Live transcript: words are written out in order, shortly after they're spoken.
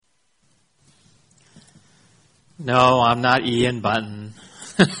No, I'm not Ian Button.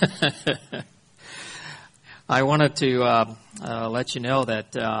 I wanted to let you know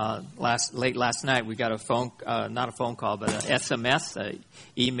that late last night we got a phone, not a phone call, but an SMS, an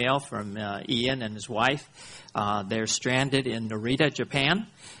email from Ian and his wife. They're stranded in Narita, Japan.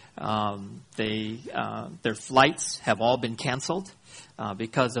 Their flights have all been canceled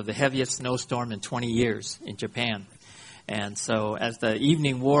because of the heaviest snowstorm in 20 years in Japan. And so as the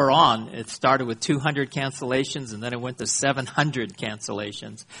evening wore on, it started with 200 cancellations, and then it went to 700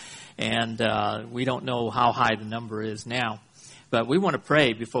 cancellations. And we don't know how high the number is now. But we want to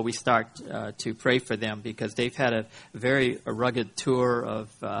pray before we start to pray for them, because they've had a very rugged tour of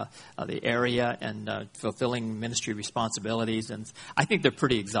the area and fulfilling ministry responsibilities. And I think they're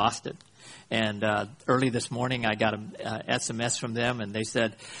pretty exhausted. And early this morning, I got an SMS from them, and they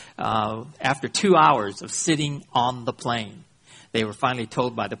said after 2 hours of sitting on the plane, they were finally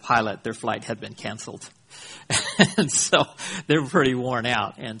told by the pilot their flight had been canceled. And so they're pretty worn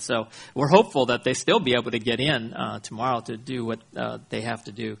out. And so we're hopeful that they still be able to get in tomorrow to do what they have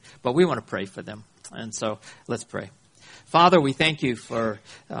to do. But we want to pray for them. And so let's pray. Father, we thank you for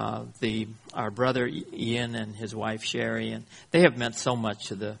our brother Ian and his wife Sherry, and they have meant so much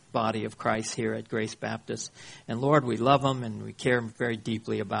to the body of Christ here at Grace Baptist. And Lord, we love them and we care very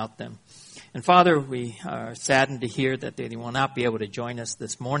deeply about them. And Father, we are saddened to hear that they will not be able to join us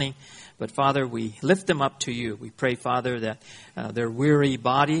this morning. But Father, we lift them up to you. We pray, Father, that their weary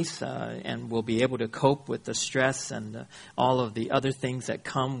bodies and will be able to cope with the stress and all of the other things that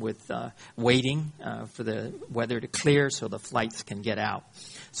come with waiting for the weather to clear so the flights can get out.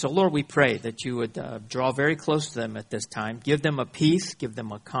 So, Lord, we pray that you would draw very close to them at this time. Give them a peace, give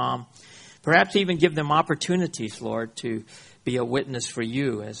them a calm, perhaps even give them opportunities, Lord, to be a witness for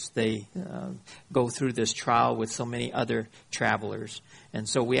you as they go through this trial with so many other travelers. And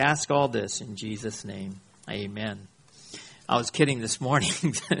so we ask all this in Jesus' name. Amen. I was kidding this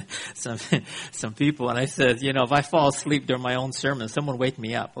morning, some people, and I said, you know, if I fall asleep during my own sermon, someone wake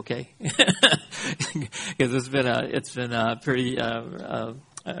me up, okay? Because it's been a pretty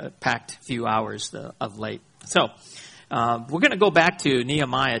packed few hours of late. So we're going to go back to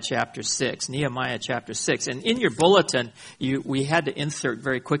Nehemiah chapter 6. Nehemiah chapter 6. And in your bulletin, we had to insert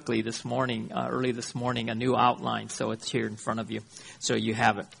very quickly this morning, early this morning, a new outline. So it's here in front of you. So you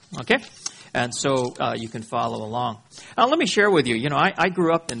have it. Okay? And so you can follow along. Let me share with you. You know, I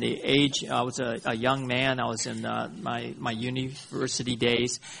grew up in the age, I was a young man. I was in my university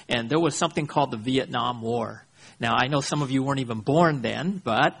days. And there was something called the Vietnam War. Now, I know some of you weren't even born then,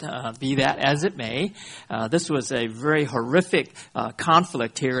 but be that as it may, this was a very horrific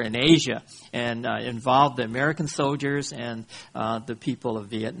conflict here in Asia and involved the American soldiers and the people of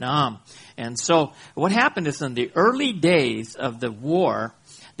Vietnam. And so what happened is in the early days of the war,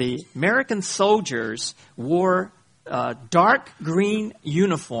 the American soldiers wore dark green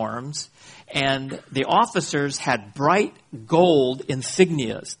uniforms, and the officers had bright gold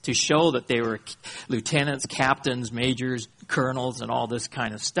insignias to show that they were lieutenants, captains, majors, colonels, and all this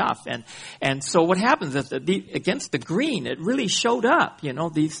kind of stuff. And so what happens is that against the green, it really showed up, you know,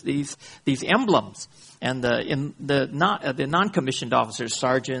 these emblems. And the non-commissioned officers,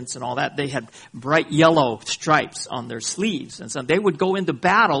 sergeants, and all that, they had bright yellow stripes on their sleeves, and so they would go into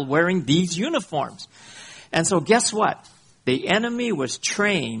battle wearing these uniforms. And so guess what? The enemy was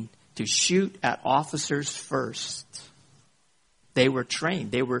trained to shoot at officers first. They were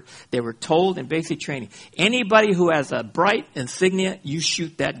trained. They were told in basic training, anybody who has a bright insignia, you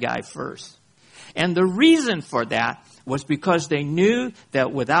shoot that guy first. And the reason for that was because they knew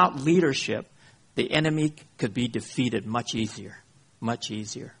that without leadership, the enemy could be defeated much easier. Much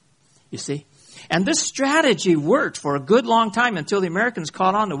easier. You see? And this strategy worked for a good long time until the Americans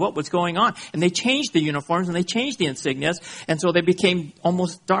caught on to what was going on. And they changed the uniforms and they changed the insignias. And so they became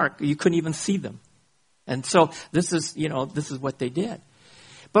almost dark. You couldn't even see them. And so this is what they did.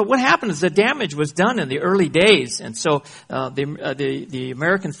 But what happened is the damage was done in the early days. And so the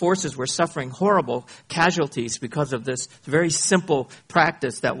American forces were suffering horrible casualties because of this very simple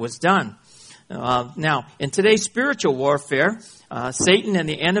practice that was done. Now, in today's spiritual warfare, Satan and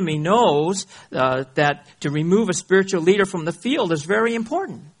the enemy knows that to remove a spiritual leader from the field is very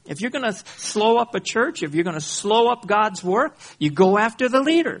important. If you're going to slow up a church, if you're going to slow up God's work, you go after the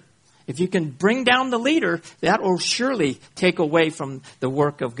leader. If you can bring down the leader, that will surely take away from the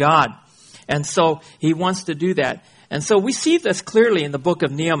work of God. And so he wants to do that. And so we see this clearly in the book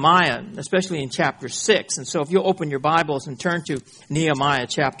of Nehemiah, especially in chapter 6. And so if you'll open your Bibles and turn to Nehemiah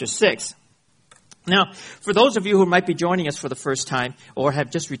chapter 6. Now, for those of you who might be joining us for the first time or have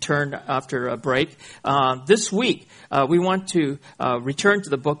just returned after a break, this week we want to return to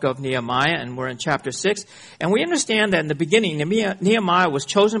the book of Nehemiah, and we're in chapter 6. And we understand that in the beginning, Nehemiah was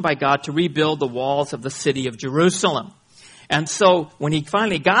chosen by God to rebuild the walls of the city of Jerusalem. And so when he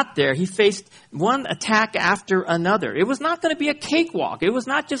finally got there, he faced one attack after another. It was not going to be a cakewalk. It was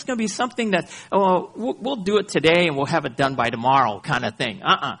not just going to be something that, oh, we'll do it today and we'll have it done by tomorrow kind of thing.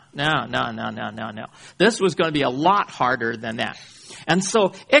 No. This was going to be a lot harder than that. And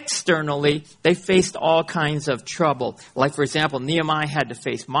so externally, they faced all kinds of trouble. Like, for example, Nehemiah had to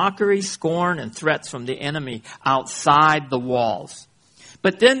face mockery, scorn, and threats from the enemy outside the walls.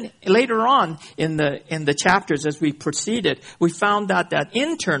 But then later on in the chapters as we proceeded, we found out that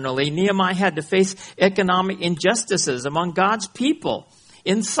internally Nehemiah had to face economic injustices among God's people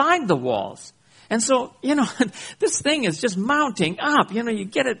inside the walls. And so, this thing is just mounting up. You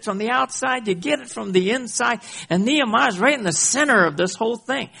get it from the outside, you get it from the inside, and Nehemiah's right in the center of this whole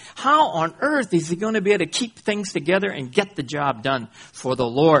thing. How on earth is he going to be able to keep things together and get the job done for the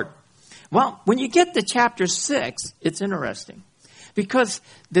Lord? Well, when you get to chapter 6, it's interesting. Because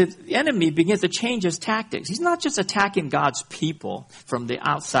the enemy begins to change his tactics. He's not just attacking God's people from the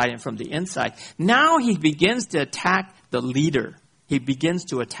outside and from the inside. Now he begins to attack the leader. He begins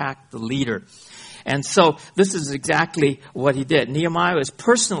to attack the leader. And so this is exactly what he did. Nehemiah was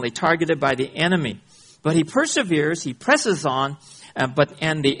personally targeted by the enemy. But he perseveres, he presses on,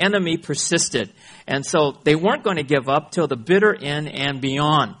 and the enemy persisted. And so they weren't going to give up till the bitter end and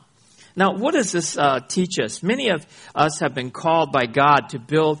beyond. Now, what does this teach us? Many of us have been called by God to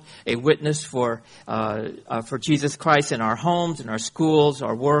build a witness for Jesus Christ in our homes, in our schools,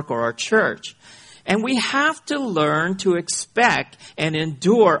 our work, or our church. And we have to learn to expect and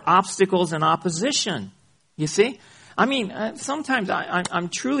endure obstacles and opposition. You see? I mean, sometimes I'm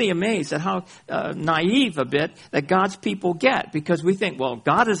truly amazed at how naive a bit that God's people get. Because we think, well,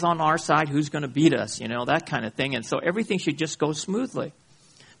 God is on our side, who's going to beat us? That kind of thing. And so everything should just go smoothly.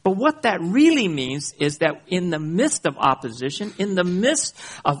 But what that really means is that in the midst of opposition, in the midst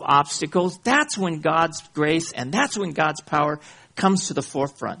of obstacles, that's when God's grace and that's when God's power comes to the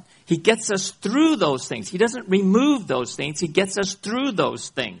forefront. He gets us through those things. He doesn't remove those things. He gets us through those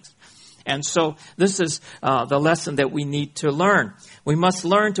things. And so this is the lesson that we need to learn. We must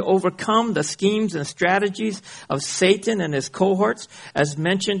learn to overcome the schemes and strategies of Satan and his cohorts, as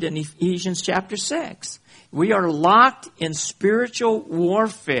mentioned in Ephesians chapter 6. We are locked in spiritual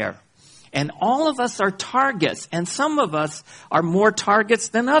warfare, and all of us are targets, and some of us are more targets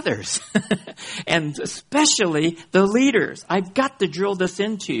than others, and especially the leaders. I've got to drill this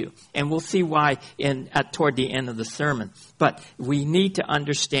into you, and we'll see why toward the end of the sermon. But we need to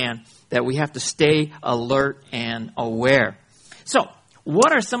understand that we have to stay alert and aware. So,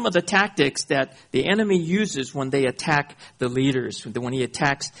 what are some of the tactics that the enemy uses when they attack the leaders, when he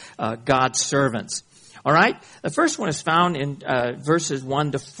attacks God's servants? All right? The first one is found in verses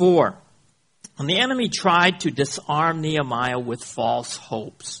 1 to 4. And the enemy tried to disarm Nehemiah with false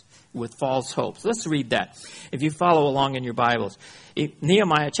hopes. Let's read that. If you follow along in your Bibles.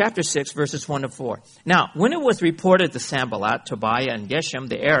 Nehemiah chapter 6, verses 1 to 4. Now, when it was reported to Sanballat, Tobiah, and Geshem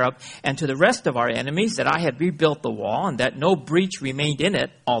the Arab, and to the rest of our enemies that I had rebuilt the wall, and that no breach remained in it,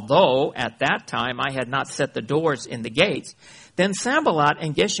 although at that time I had not set the doors in the gates, then Sanballat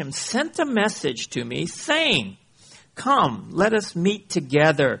and Geshem sent a message to me saying, "Come, let us meet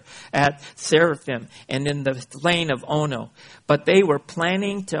together at Seraphim and in the plain of Ono." But they were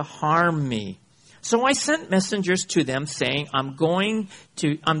planning to harm me. So I sent messengers to them saying, I'm doing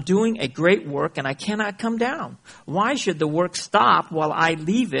a great work and I cannot come down. Why should the work stop while I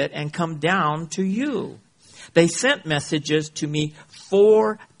leave it and come down to you? They sent messages to me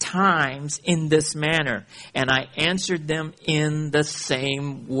 4 times in this manner, and I answered them in the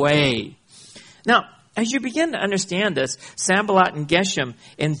same way. Now, as you begin to understand this, Sanballat and Geshem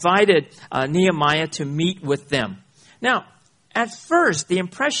invited Nehemiah to meet with them. Now, at first, the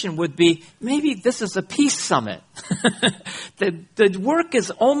impression would be, maybe this is a peace summit. The work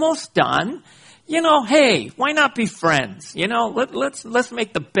is almost done. Hey, why not be friends? Let's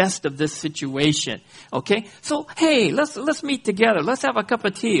make the best of this situation. Okay? So, hey, let's meet together. Let's have a cup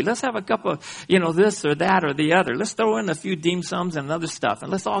of tea. Let's have a cup of, this or that or the other. Let's throw in a few dim sums and other stuff. And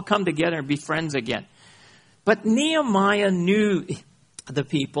let's all come together and be friends again. But Nehemiah knew the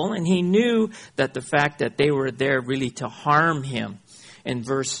people, and he knew that the fact that they were there really to harm him. In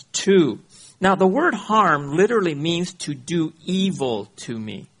verse 2. Now, the word harm literally means to do evil to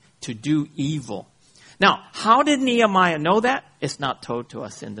me. To do evil. Now, how did Nehemiah know that? It's not told to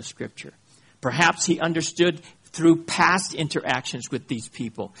us in the scripture. Perhaps he understood through past interactions with these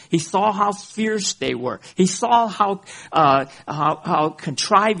people. He saw how fierce they were. He saw how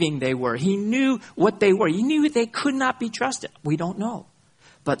contriving they were. He knew what they were. He knew they could not be trusted. We don't know.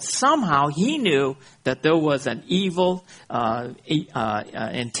 But somehow he knew that there was an evil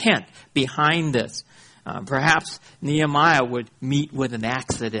intent behind this. Perhaps Nehemiah would meet with an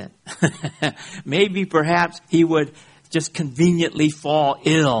accident. Maybe perhaps he would just conveniently fall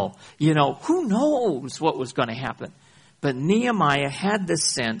ill. Who knows what was going to happen. But Nehemiah had this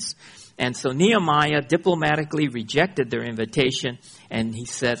sense. And so Nehemiah diplomatically rejected their invitation. And he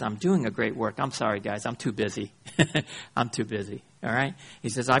says, I'm doing a great work. I'm sorry, guys. I'm too busy. I'm too busy. All right. He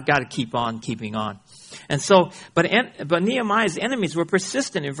says, I've got to keep on keeping on. And so, but Nehemiah's enemies were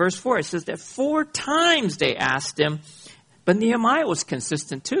persistent. In verse 4, it says that 4 times they asked him, but Nehemiah was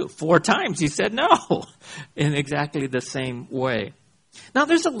consistent too. 4 times he said no in exactly the same way. Now,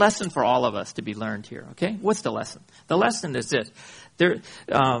 there's a lesson for all of us to be learned here. Okay. What's the lesson? The lesson is this. The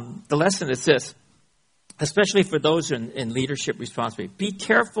lesson is this. Especially for those in leadership responsibility. Be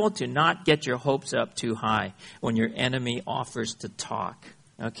careful to not get your hopes up too high when your enemy offers to talk.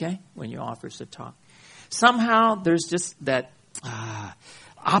 Okay? When he offers to talk. Somehow there's just that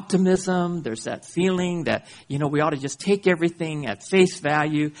optimism. There's that feeling that, we ought to just take everything at face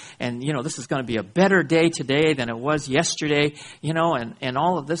value. And, this is going to be a better day today than it was yesterday. And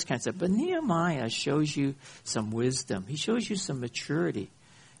all of this kind of stuff. But Nehemiah shows you some wisdom. He shows you some maturity.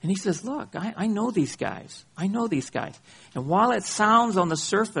 And he says, look, I know these guys. I know these guys. And while it sounds on the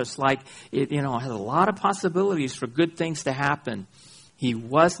surface like it, has a lot of possibilities for good things to happen, he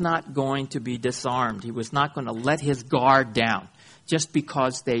was not going to be disarmed. He was not going to let his guard down just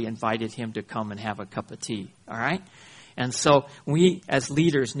because they invited him to come and have a cup of tea. All right? And so we as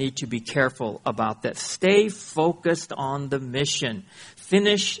leaders need to be careful about that. Stay focused on the mission.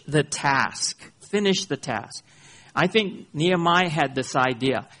 Finish the task. Finish the task. I think Nehemiah had this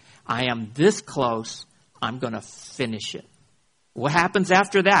idea. I am this close. I'm going to finish it. What happens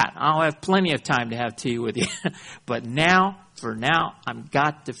after that? I'll have plenty of time to have tea with you. But for now, I've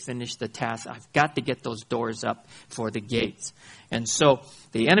got to finish the task. I've got to get those doors up for the gates. And so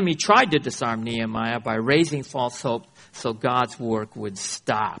the enemy tried to disarm Nehemiah by raising false hope so God's work would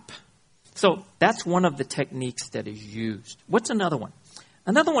stop. So that's one of the techniques that is used. What's another one?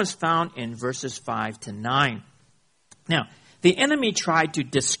 Another one is found in verses 5 to 9. Now, the enemy tried to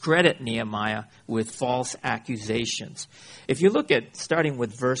discredit Nehemiah with false accusations. If you look at, starting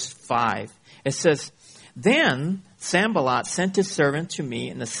with verse 5, it says, Then Sanballat sent his servant to me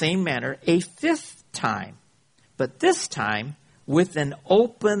in the same manner a 5th time, but this time with an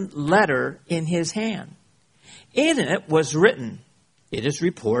open letter in his hand. In it was written, It is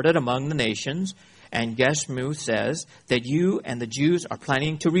reported among the nations, and Geshmu says that you and the Jews are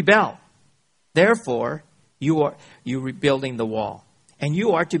planning to rebel. Therefore, you are rebuilding the wall, and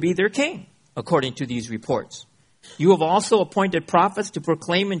you are to be their king, according to these reports. You have also appointed prophets to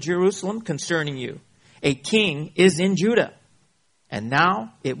proclaim in Jerusalem concerning you. A king is in Judah, and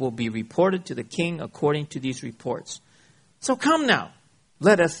now it will be reported to the king according to these reports. So come now,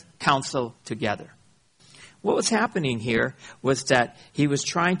 let us counsel together. What was happening here was that he was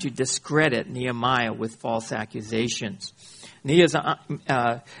trying to discredit Nehemiah with false accusations.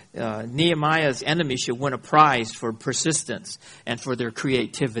 Nehemiah's enemies should win a prize for persistence and for their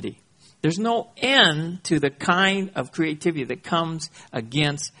creativity. There's no end to the kind of creativity that comes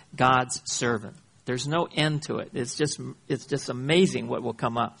against God's servant. There's no end to it. It's just amazing what will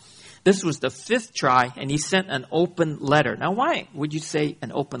come up. This was the 5th try, and he sent an open letter. Now, why would you say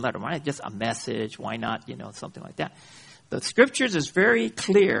an open letter? Why not just a message? Why not, something like that? The scriptures is very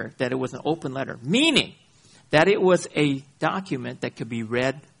clear that it was an open letter, meaning that it was a document that could be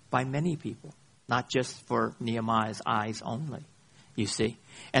read by many people, not just for Nehemiah's eyes only, you see.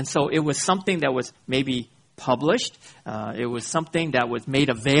 And so it was something that was maybe published. It was something that was made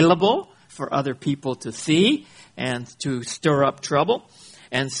available for other people to see and to stir up trouble.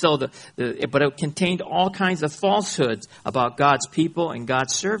 And so but it contained all kinds of falsehoods about God's people and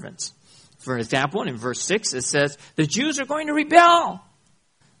God's servants. For example, in verse 6, it says, the Jews are going to rebel.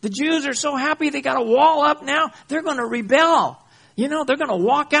 The Jews are so happy they got a wall up now, they're going to rebel. They're going to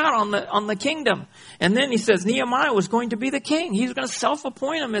walk out on the kingdom. And then he says Nehemiah was going to be the king. He's going to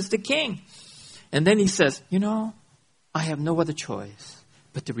self-appoint him as the king. And then he says, I have no other choice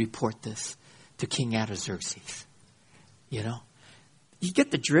but to report this to King Artaxerxes. You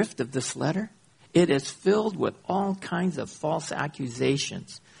get the drift of this letter? It is filled with all kinds of false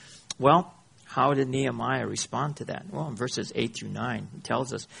accusations. Well, how did Nehemiah respond to that? Well, in verses 8 through 9, it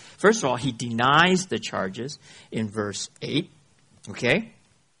tells us, first of all, he denies the charges in verse 8. Okay?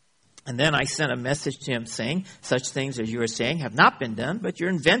 And then I sent a message to him saying, such things as you are saying have not been done, but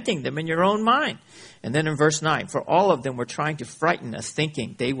you're inventing them in your own mind. And then in verse 9, for all of them were trying to frighten us,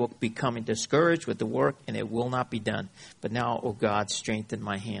 thinking they will be becoming discouraged with the work and it will not be done. But now, O God, strengthen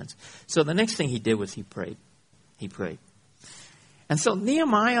my hands. So the next thing he did was he prayed. He prayed. And so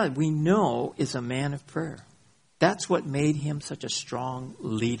Nehemiah, we know, is a man of prayer. That's what made him such a strong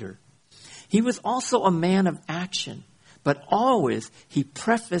leader. He was also a man of action. But always, he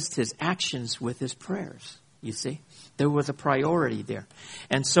prefaced his actions with his prayers. You see, there was a priority there,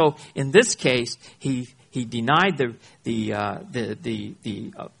 and so in this case, he denied the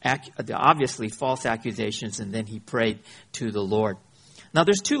obviously false accusations, and then he prayed to the Lord. Now,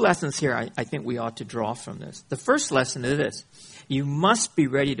 there's two lessons here I think we ought to draw from this. The first lesson is this: you must be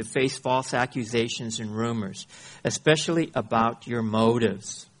ready to face false accusations and rumors, especially about your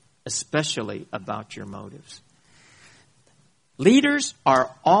motives. Especially about your motives. Leaders are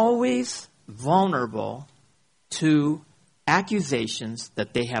always vulnerable to accusations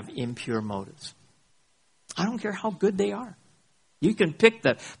that they have impure motives. I don't care how good they are. You can pick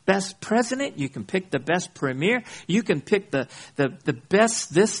the best president. You can pick the best premier. You can pick the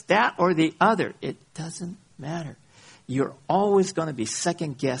best this, that, or the other. It doesn't matter. You're always going to be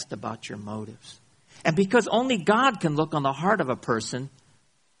second-guessed about your motives. And because only God can look on the heart of a person,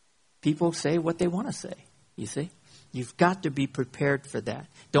 people say what they want to say, you see. You've got to be prepared for that.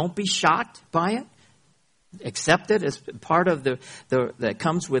 Don't be shocked by it. Accept it as part of that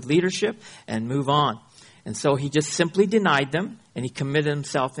comes with leadership and move on. And so he just simply denied them and he committed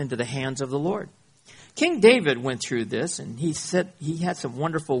himself into the hands of the Lord. King David went through this and he said he had some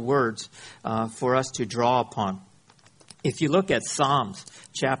wonderful words for us to draw upon. If you look at Psalms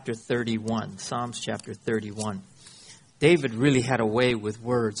chapter 31, David really had a way with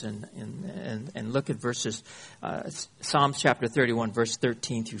words, and look at verses, Psalms chapter 31, verse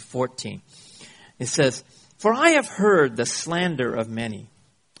 13 through 14. It says, for I have heard the slander of many.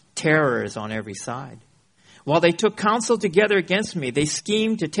 Terror is on every side. While they took counsel together against me, they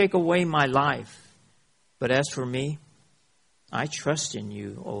schemed to take away my life. But as for me, I trust in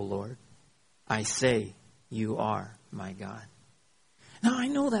you, O Lord. I say, you are my God. Now, I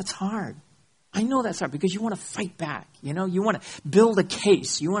know that's hard. I know that's hard because you want to fight back. You know, you want to build a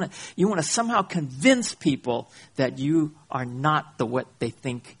case. You want to somehow convince people that you are not what they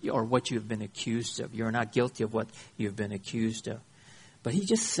think or what you've been accused of. You're not guilty of what you've been accused of. But he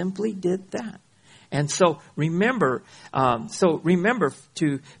just simply did that. And so remember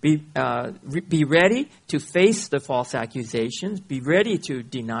to be ready to face the false accusations. Be ready to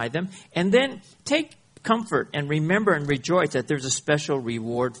deny them, and then take comfort and remember and rejoice that there's a special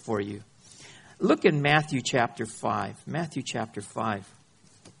reward for you. Look in Matthew chapter 5. Matthew chapter 5,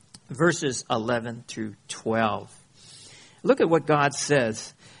 verses 11 through 12. Look at what God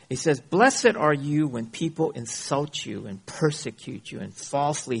says. He says, blessed are you when people insult you and persecute you and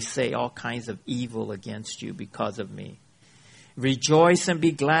falsely say all kinds of evil against you because of me. Rejoice and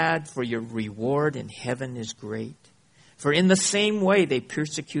be glad, for your reward in heaven is great. For in the same way they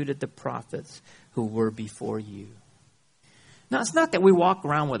persecuted the prophets who were before you. Now, it's not that we walk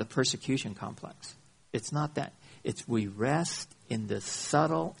around with a persecution complex. It's not that. It's we rest in the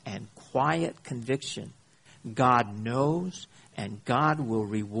subtle and quiet conviction. God knows and God will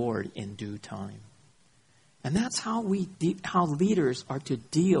reward in due time. And that's how how leaders are to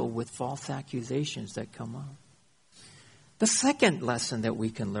deal with false accusations that come up. The second lesson that we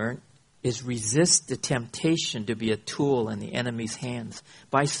can learn is resist the temptation to be a tool in the enemy's hands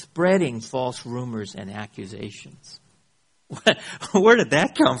by spreading false rumors and accusations. Where did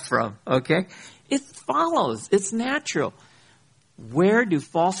that come from? Okay. It follows. It's natural. Where do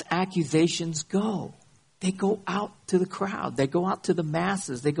false accusations go? They go out to the crowd. They go out to the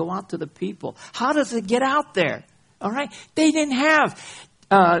masses. They go out to the people. How does it get out there? All right. They didn't have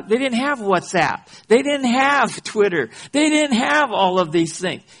WhatsApp. They didn't have Twitter. They didn't have all of these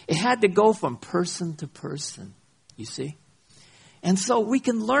things. It had to go from person to person. You see? And so we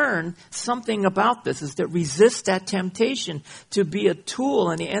can learn something about this, is that resist that temptation to be a tool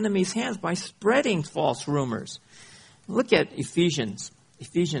in the enemy's hands by spreading false rumors. Look at Ephesians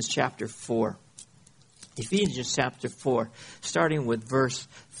chapter 4. Ephesians chapter 4, starting with verse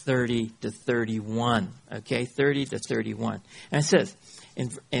 30 to 31. Okay, 30 to 31. And it says,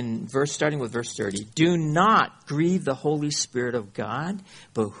 starting with verse 30, do not grieve the Holy Spirit of God,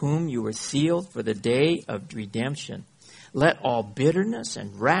 by whom you were sealed for the day of redemption. Let all bitterness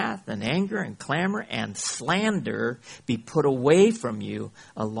and wrath and anger and clamor and slander be put away from you,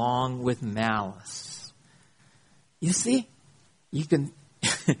 along with malice. You see,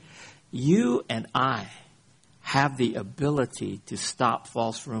 you and I have the ability to stop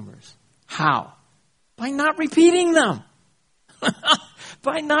false rumors. How? By not repeating them.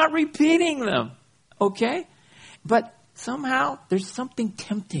 By not repeating them. Okay? But somehow there's something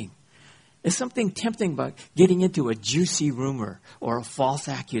tempting. There's something tempting about getting into a juicy rumor or a false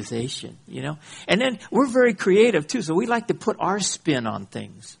accusation, you know. And then we're very creative too, so we like to put our spin on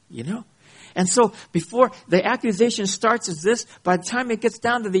things, you know. And so before the accusation starts as this, by the time it gets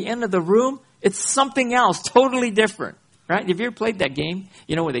down to the end of the room, it's something else, totally different. Right? Have you ever played that game?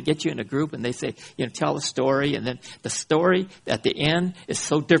 You know, where they get you in a group and they say, you know, tell a story, and then the story at the end is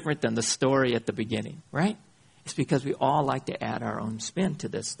so different than the story at the beginning, right? It's because we all like to add our own spin to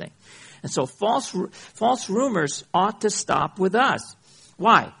this thing. And so false rumors ought to stop with us.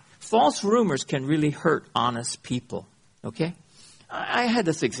 Why? False rumors can really hurt honest people, okay? I had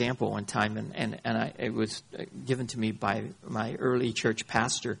this example one time, and it was given to me by my early church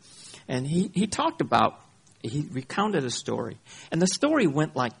pastor, and he talked about, he recounted a story. And the story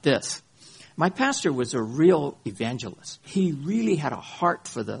went like this. My pastor was a real evangelist. He really had a heart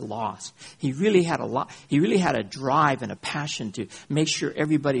for the lost. He really had a drive and a passion to make sure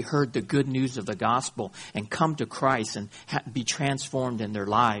everybody heard the good news of the gospel and come to Christ and be transformed in their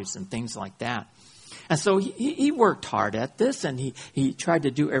lives and things like that. And so he worked hard at this, and he tried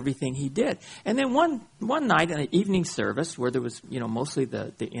to do everything he did. And then one night in an evening service where there was, you know, mostly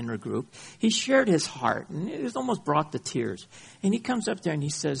the inner group, he shared his heart, and it was almost brought to tears. And he comes up there and he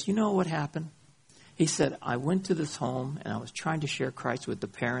says, you know what happened? He said, I went to this home and I was trying to share Christ with the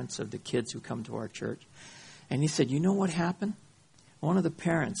parents of the kids who come to our church. And he said, you know what happened? One of the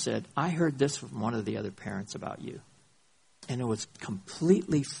parents said, I heard this from one of the other parents about you. And it was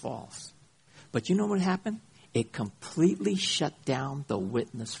completely false. But you know what happened? It completely shut down the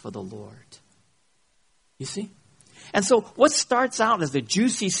witness for the Lord. You see? And so what starts out as a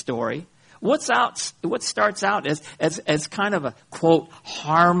juicy story, what starts out as kind of a, quote,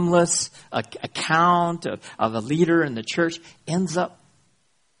 harmless account of a leader in the church, ends up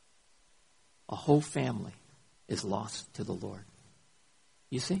a whole family is lost to the Lord.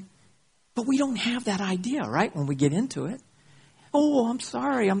 You see? But we don't have that idea, right, when we get into it. Oh, I'm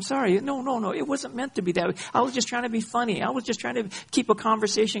sorry. No. It wasn't meant to be that way. I was just trying to be funny. I was just trying to keep a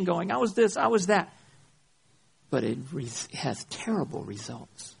conversation going. I was this, I was that. But it has terrible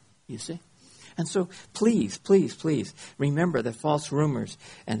results, you see. And so please remember that false rumors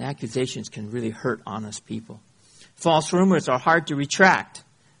and accusations can really hurt honest people. False rumors are hard to retract.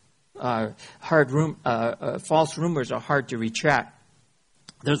 False rumors are hard to retract.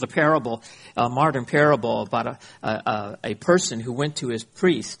 There's a parable, a modern parable about a person who went to his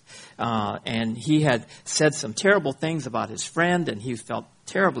priest, and he had said some terrible things about his friend, and he felt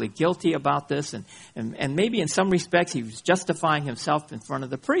terribly guilty about this, and maybe in some respects he was justifying himself in front of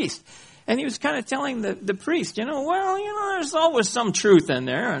the priest. And he was kind of telling the priest, there's always some truth in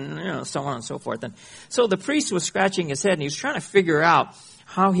there, and so on and so forth. And so the priest was scratching his head, and he was trying to figure out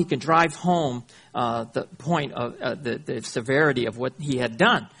how he could drive home the point of the severity of what he had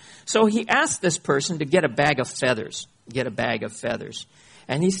done. So he asked this person to get a bag of feathers.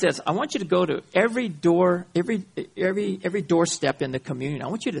 And he says, I want you to go to every doorstep in the community. I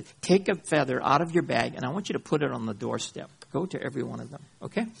want you to take a feather out of your bag, and I want you to put it on the doorstep. Go to every one of them,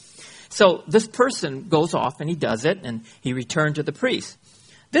 okay? So this person goes off, and he does it, and he returned to the priest.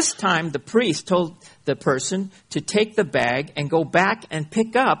 This time, the priest told the person to take the bag and go back and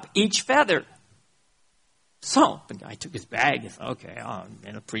pick up each feather. So the guy took his bag. He said, okay,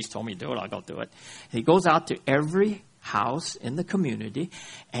 and the priest told me to do it. I'll go do it. And he goes out to every house in the community,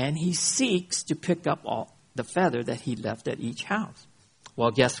 and he seeks to pick up all the feather that he left at each house.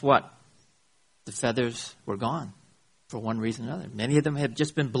 Well, guess what? The feathers were gone for one reason or another. Many of them had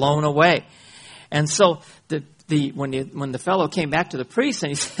just been blown away. And so when the fellow came back to the priest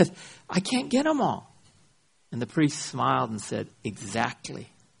and he said, I can't get them all. And the priest smiled and said, exactly.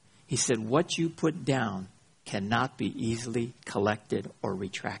 He said, what you put down cannot be easily collected or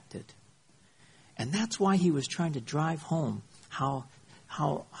retracted. And that's why he was trying to drive home how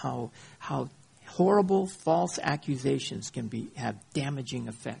horrible false accusations can have damaging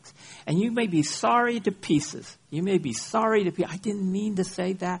effects. And you may be sorry to pieces. I didn't mean to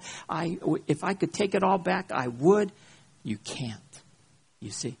say that. If I could take it all back, I would. You can't.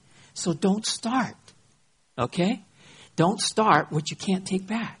 You see? So don't start. Okay? Don't start what you can't take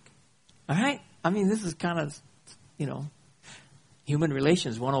back. All right? I mean, this is kind of, human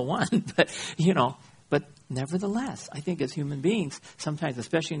relations 101. But nevertheless, I think as human beings, sometimes,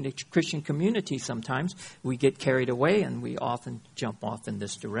 especially in the Christian community, sometimes we get carried away and we often jump off in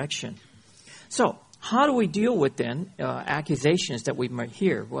this direction. So How do we deal with then accusations that we might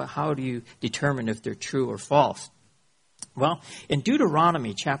hear? Well, how do you determine if they're true or false? Well, in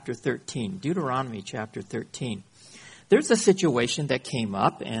Deuteronomy chapter 13, there's a situation that came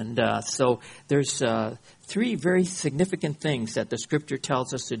up, and so there's three very significant things that the Scripture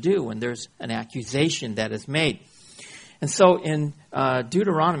tells us to do when there's an accusation that is made. And so in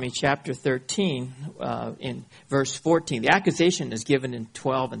Deuteronomy chapter 13, in verse 14, the accusation is given in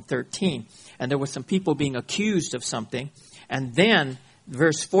 12 and 13, and there were some people being accused of something, and then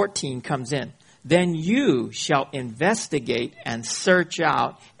verse 14 comes in. Then you shall investigate and search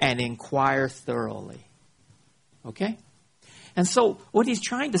out and inquire thoroughly. Okay? And so what he's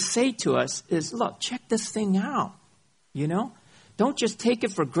trying to say to us is, look, check this thing out. You know? Don't just take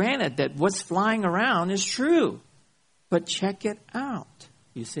it for granted that what's flying around is true. But check it out.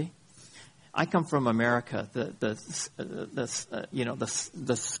 You see? I come from America, the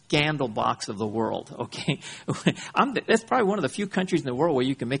scandal box of the world. Okay, that's probably one of the few countries in the world where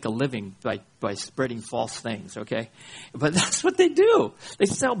you can make a living by spreading false things. Okay, but that's what they do. They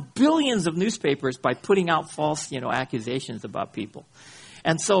sell billions of newspapers by putting out false, accusations about people.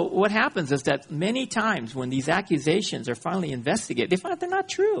 And so what happens is that many times when these accusations are finally investigated, they find out they're not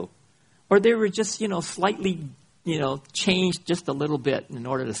true, or they were just slightly changed just a little bit in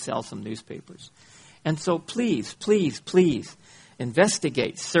order to sell some newspapers. And so please, please, please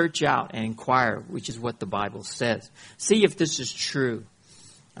investigate, search out, and inquire, which is what the Bible says. See if this is true.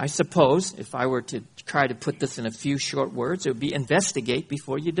 I suppose if I were to try to put this in a few short words, it would be investigate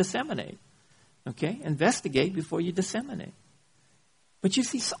before you disseminate. Okay? Investigate before you disseminate. But you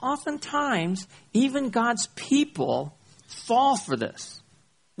see, oftentimes, even God's people fall for this.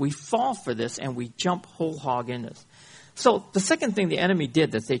 We fall for this and we jump whole hog in this. So the second thing the enemy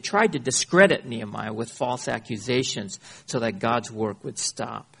did is they tried to discredit Nehemiah with false accusations so that God's work would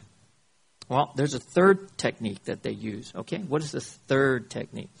stop. Well, there's a third technique that they use. Okay, what is this third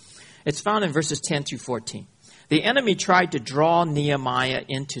technique? It's found in verses 10 through 14. The enemy tried to draw Nehemiah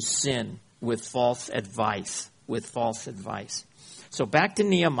into sin with false advice. So back to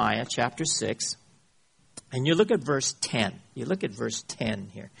Nehemiah chapter 6. And you look at verse 10. You look at verse 10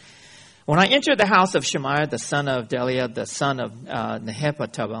 here. When I entered the house of Shemaiah, the son of Deliah, the son of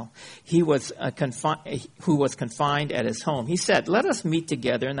Nehepatabel, who was confined at his home, he said, "Let us meet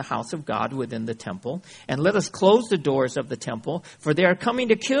together in the house of God within the temple, and let us close the doors of the temple, for they are coming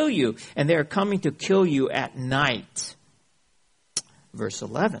to kill you, and they are coming to kill you at night." Verse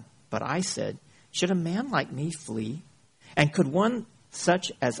 11, "But I said, should a man like me flee? And could one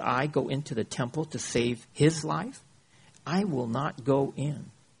such as I go into the temple to save his life? I will not go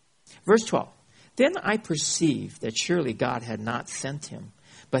in." Verse 12. "Then I perceived that surely God had not sent him,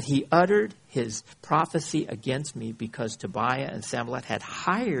 but he uttered his prophecy against me because Tobiah and Sanballat had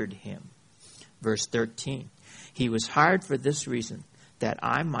hired him." Verse 13. "He was hired for this reason, that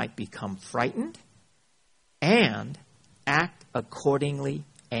I might become frightened and act accordingly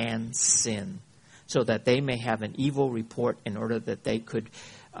and sin, so that they may have an evil report in order that they could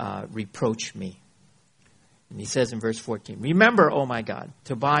reproach me." And he says in verse 14, "Remember, O my God,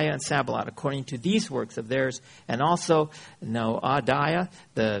 Tobiah and Sanballat, according to these works of theirs, and also Noadiah,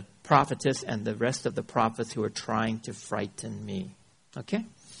 the prophetess, and the rest of the prophets who are trying to frighten me." Okay?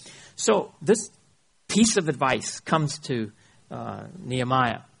 So this piece of advice comes to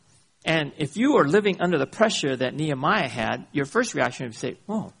Nehemiah. And if you are living under the pressure that Nehemiah had, your first reaction would say,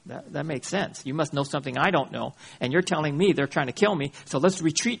 "Oh, that makes sense. You must know something I don't know. And you're telling me they're trying to kill me. So let's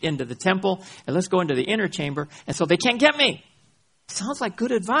retreat into the temple and let's go into the inner chamber. And so they can't get me." Sounds like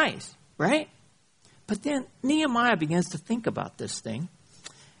good advice, right? But then Nehemiah begins to think about this thing.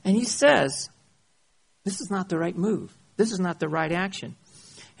 And he says, this is not the right move. This is not the right action.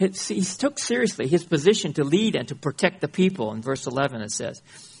 He took seriously his position to lead and to protect the people. In verse 11 it says,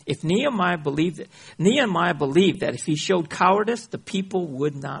 Nehemiah believed that if he showed cowardice, the people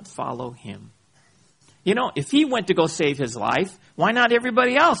would not follow him. If he went to go save his life, why not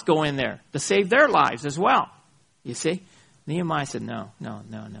everybody else go in there to save their lives as well? You see? Nehemiah said, no.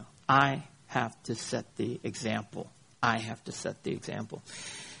 I have to set the example.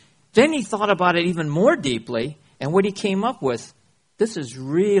 Then he thought about it even more deeply, and what he came up with, this is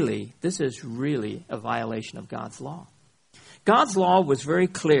really a violation of God's law. God's law was very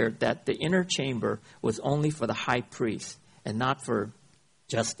clear that the inner chamber was only for the high priest and not for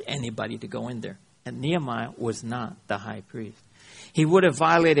just anybody to go in there. And Nehemiah was not the high priest. He would have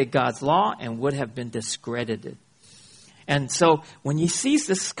violated God's law and would have been discredited. And so when he sees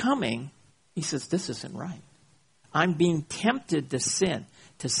this coming, he says, this isn't right. I'm being tempted to sin,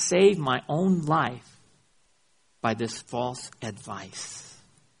 to save my own life by this false advice.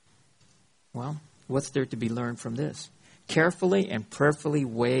 Well, What's there to be learned from this? Carefully and prayerfully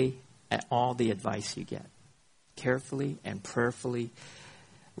weigh all the advice you get. Carefully and prayerfully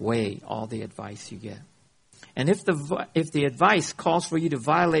weigh all the advice you get. And if the advice calls for you to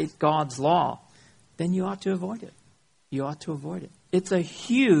violate God's law, then you ought to avoid it. You ought to avoid it. It's a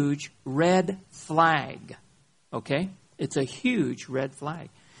huge red flag. Okay? It's a huge red flag.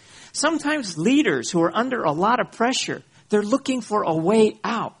 Sometimes leaders who are under a lot of pressure, they're looking for a way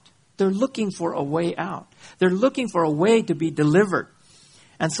out. They're looking for a way out. They're looking for a way to be delivered.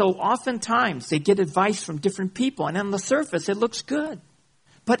 And so oftentimes they get advice from different people, and on the surface it looks good.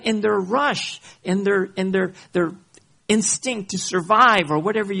 But in their rush, in their instinct to survive, or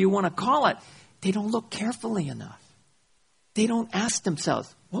whatever you want to call it, they don't look carefully enough. They don't ask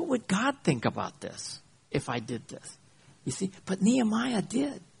themselves, what would God think about this if I did this? You see, but Nehemiah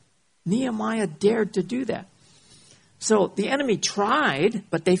did. Nehemiah dared to do that. So the enemy tried,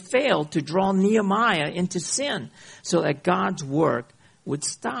 but they failed to draw Nehemiah into sin so that God's work would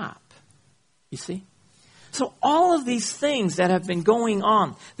stop. You see? So all of these things that have been going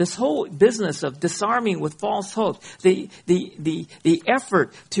on, this whole business of disarming with false hopes, the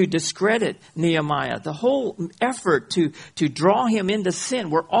effort to discredit Nehemiah, the whole effort to draw him into sin,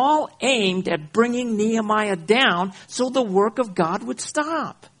 were all aimed at bringing Nehemiah down so the work of God would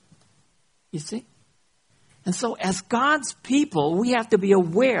stop. You see? And so as God's people, we have to be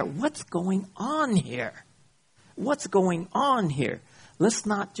aware, what's going on here? What's going on here? Let's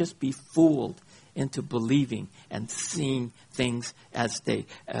not just be fooled into believing and seeing things as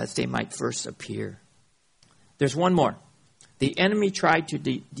they might first appear. There's one more. The enemy tried to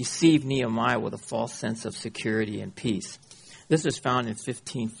deceive Nehemiah with a false sense of security and peace. This is found in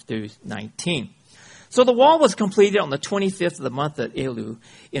 15 through 19. So the wall was completed on the 25th of the month of Elul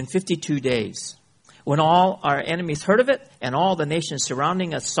in 52 days. When all our enemies heard of it and all the nations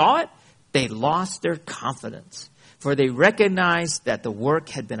surrounding us saw it, they lost their confidence, for they recognized that the work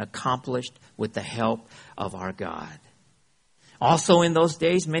had been accomplished with the help of our God. Also in those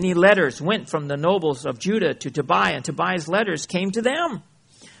days, many letters went from the nobles of Judah to Tobiah, and Tobiah's letters came to them.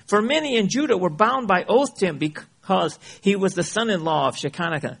 For many in Judah were bound by oath to him because he was the son-in-law of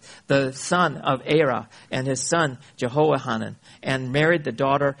Shechaniah, the son of Arah, and his son Jehohanan, and married the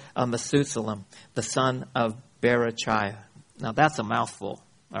daughter of Methuselah, the son of Berechiah. Now that's a mouthful,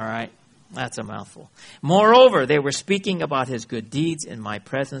 all right? That's a mouthful. Moreover, they were speaking about his good deeds in my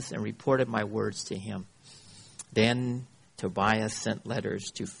presence and reported my words to him. Then Tobiah sent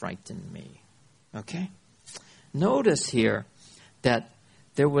letters to frighten me. Okay? Notice here that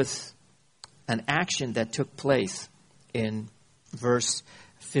there was an action that took place in verse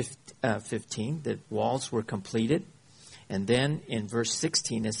 15. The walls were completed. And then in verse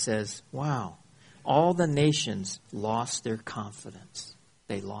 16 it says, wow, all the nations lost their confidence.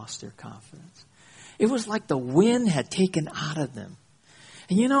 They lost their confidence. It was like the wind had taken out of them.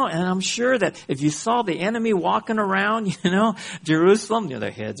 And and I'm sure that if you saw the enemy walking around, Jerusalem,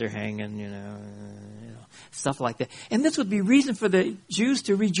 their heads are hanging, stuff like that. And this would be reason for the Jews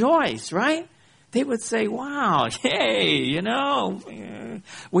to rejoice, right? They would say, wow, hey,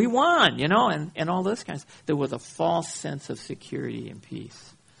 we won, and all those kinds. There was a false sense of security and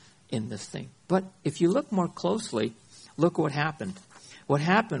peace in this thing. But if you look more closely, look what happened. What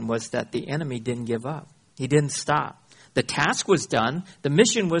happened was that the enemy didn't give up. He didn't stop. The task was done. The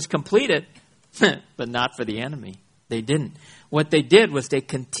mission was completed, but not for the enemy. They didn't. What they did was they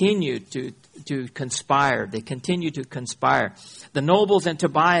continued to conspire. They continued to conspire. The nobles and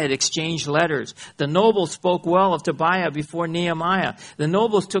Tobiah had exchanged letters. The nobles spoke well of Tobiah before Nehemiah. The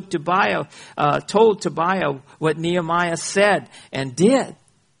nobles told Tobiah what Nehemiah said and did.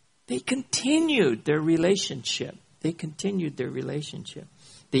 They continued their relationship. The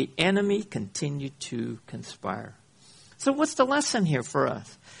enemy continued to conspire. So what's the lesson here for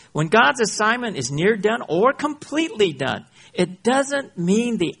us? When God's assignment is near done or completely done, it doesn't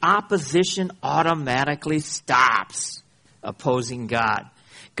mean the opposition automatically stops opposing God.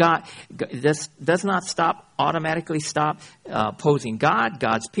 This does not automatically stop opposing God,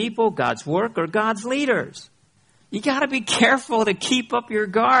 God's people, God's work, or God's leaders. You got to be careful to keep up your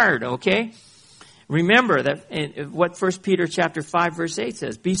guard, okay? Remember that what 1 Peter chapter 5 verse 8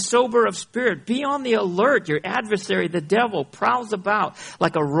 says, be sober of spirit, be on the alert. Your adversary, the devil, prowls about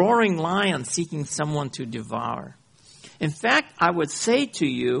like a roaring lion seeking someone to devour. In fact, I would say to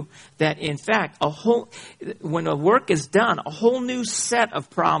you that when a work is done, a whole new set of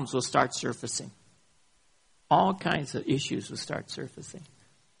problems will start surfacing. All kinds of issues will start surfacing.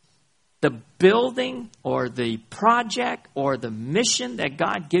 The building or the project or the mission that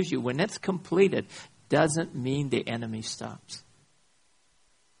God gives you, when it's completed, doesn't mean the enemy stops.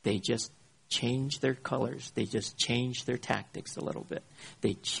 They just change their colors. They just change their tactics a little bit.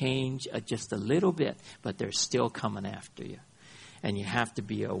 They change just a little bit, but they're still coming after you. And you have to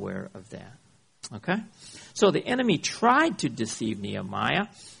be aware of that. Okay? So the enemy tried to deceive Nehemiah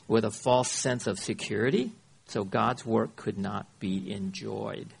with a false sense of security, so God's work could not be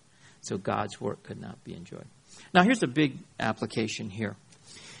enjoyed. Now here's a big application here.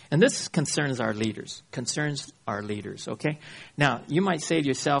 And this concerns our leaders, okay? Now, you might say to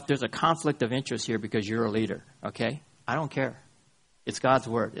yourself, there's a conflict of interest here because you're a leader, okay? I don't care. It's God's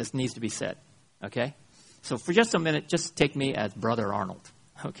word. It needs to be said, okay? So for just a minute, just take me as Brother Arnold,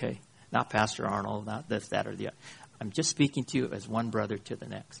 okay? Not Pastor Arnold, not this, that, or the other. I'm just speaking to you as one brother to the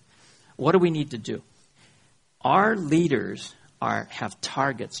next. What do we need to do? Our leaders have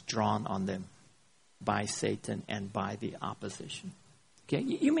targets drawn on them by Satan and by the opposition. Okay?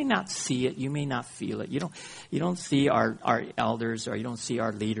 You may not see it. You may not feel it. You don't see our elders, or you don't see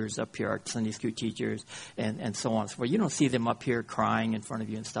our leaders up here, our Sunday school teachers, and so on and so forth. You don't see them up here crying in front of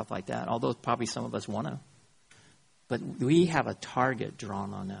you and stuff like that, although probably some of us want to. But we have a target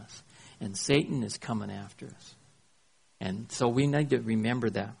drawn on us, and Satan is coming after us. And so we need to remember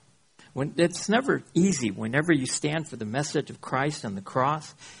that. It's never easy whenever you stand for the message of Christ on the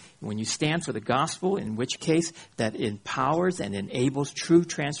cross. When you stand for the gospel, in which case that empowers and enables true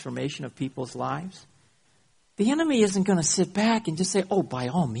transformation of people's lives, the enemy isn't going to sit back and just say, oh, by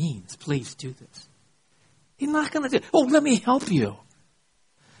all means, please do this. He's not going to do, oh, let me help you.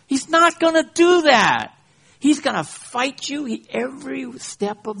 He's not going to do that. He's going to fight you every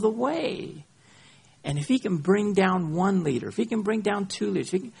step of the way. And if he can bring down one leader, if he can bring down two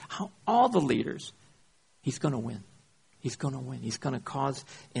leaders, all the leaders, he's going to win. He's going to win. He's going to cause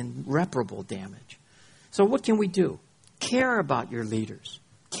irreparable damage. So what can we do? Care about your leaders.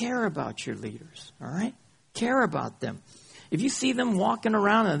 Care about your leaders. All right? Care about them. If you see them walking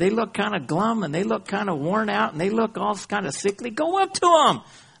around and they look kind of glum and they look kind of worn out and they look all kind of sickly, go up to them.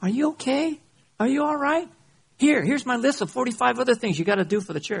 Are you okay? Are you all right? Here's my list of 45 other things you got to do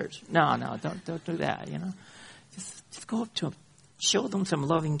for the church. No, don't do that, you know. Just go up to them. Show them some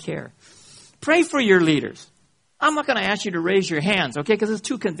loving care. Pray for your leaders. I'm not going to ask you to raise your hands, okay, because it's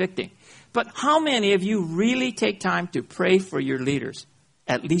too convicting. But how many of you really take time to pray for your leaders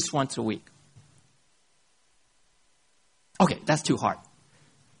at least once a week? Okay, that's too hard.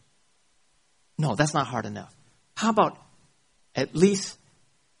 No, that's not hard enough. How about at least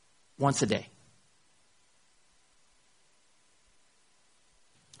once a day?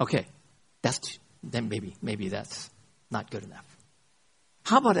 Okay, then maybe that's not good enough.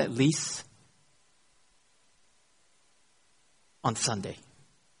 How about at least on Sunday?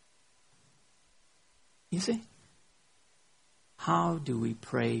 You see? How do we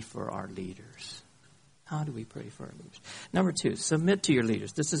pray for our leaders? How do we pray for our leaders? Number 2, submit to your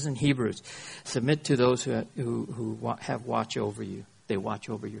leaders. This is in Hebrews. Submit to those who have watch over you. They watch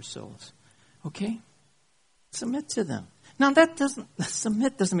over your souls. Okay? Submit to them. Now,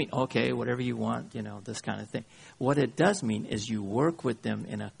 submit doesn't mean, okay, whatever you want, you know, this kind of thing. What it does mean is you work with them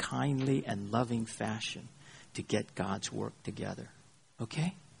in a kindly and loving fashion to get God's work together.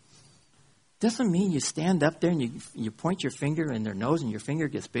 Okay? Doesn't mean you stand up there and you point your finger in their nose and your finger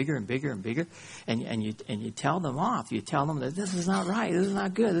gets bigger and bigger and bigger and you tell them off. You tell them that this is not right, this is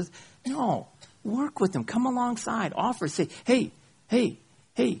not good. No. Work with them. Come alongside. Offer. Say, hey,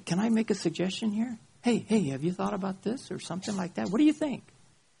 can I make a suggestion here? Hey, have you thought about this or something like that? What do you think?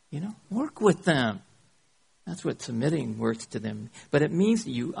 You know, work with them. That's what submitting works to them. But it means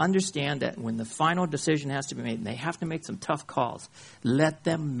that you understand that when the final decision has to be made, and they have to make some tough calls, let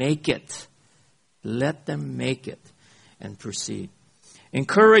them make it. Let them make it and proceed.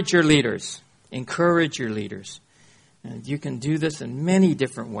 Encourage your leaders. Encourage your leaders. And you can do this in many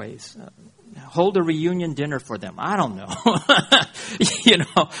different ways. Hold a reunion dinner for them. I don't know. You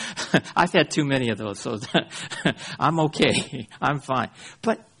know, I've had too many of those, so I'm okay. I'm fine.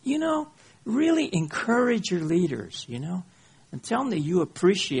 But, you know, really encourage your leaders, you know, and tell them that you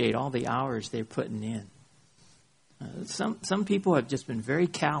appreciate all the hours they're putting in. Some people have just been very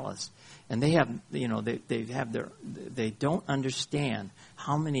callous, and they have, you know, they don't understand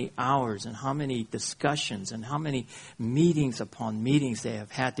how many hours and how many discussions and how many meetings upon meetings they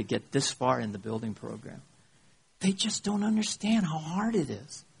have had to get this far in the building program. They just don't understand how hard it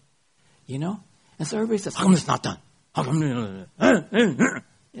is, you know. And so everybody says, "How come it's not done? How come?"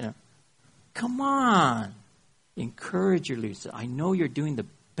 You know, come on, encourage your leaders. I know you're doing the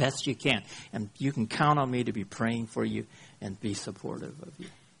best you can, and you can count on me to be praying for you and be supportive of you.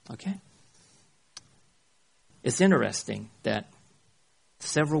 Okay? It's interesting that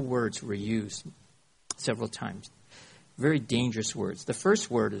several words were used several times. very dangerous words. The first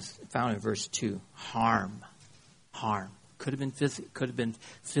word is found in verse 2, harm. Harm. Could have been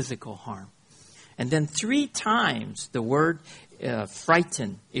physical harm. And then 3 times the word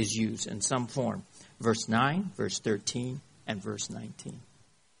frighten is used in some form. Verse 9, verse 13, and verse 19.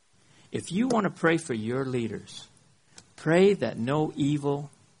 If you want to pray for your leaders, pray that no evil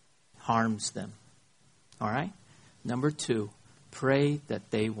harms them. All right? Number 2, pray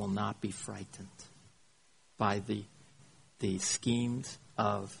that they will not be frightened by the schemes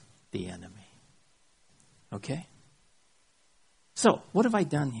of the enemy. Okay? So, what have I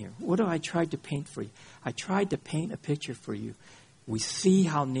done here? What have I tried to paint for you? I tried to paint a picture for you. We see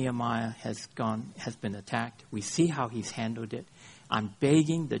how Nehemiah has been attacked. We see how he's handled it. I'm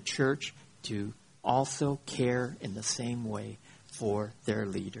begging the church to also care in the same way for their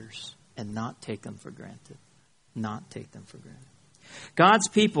leaders and not take them for granted. Not take them for granted. God's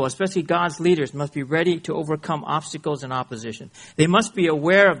people, especially God's leaders, must be ready to overcome obstacles and opposition. They must be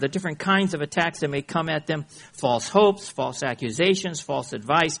aware of the different kinds of attacks that may come at them. False hopes, false accusations, false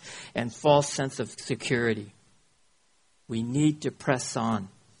advice, and false sense of security. We need to press on.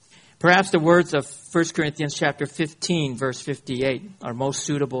 Perhaps the words of 1 Corinthians chapter 15, verse 58 are most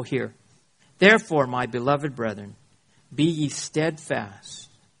suitable here. Therefore, my beloved brethren, be ye steadfast,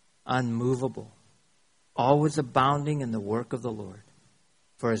 unmovable, always abounding in the work of the Lord.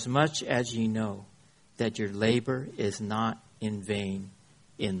 For as much as ye know that your labor is not in vain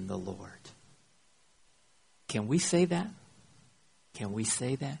in the Lord. Can we say that? Can we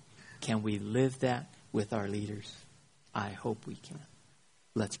say that? Can we live that with our leaders? I hope we can.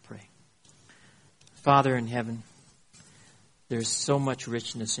 Let's pray. Father in heaven, there's so much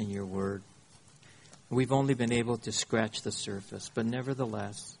richness in your word. We've only been able to scratch the surface, but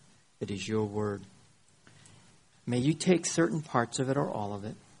nevertheless, it is your word. May you take certain parts of it or all of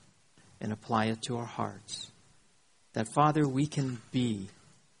it and apply it to our hearts. That, Father, we can be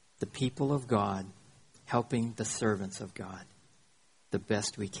the people of God, helping the servants of God the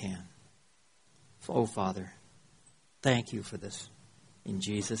best we can. Oh, Father, thank you for this. In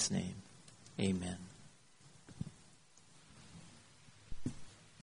Jesus' name, amen.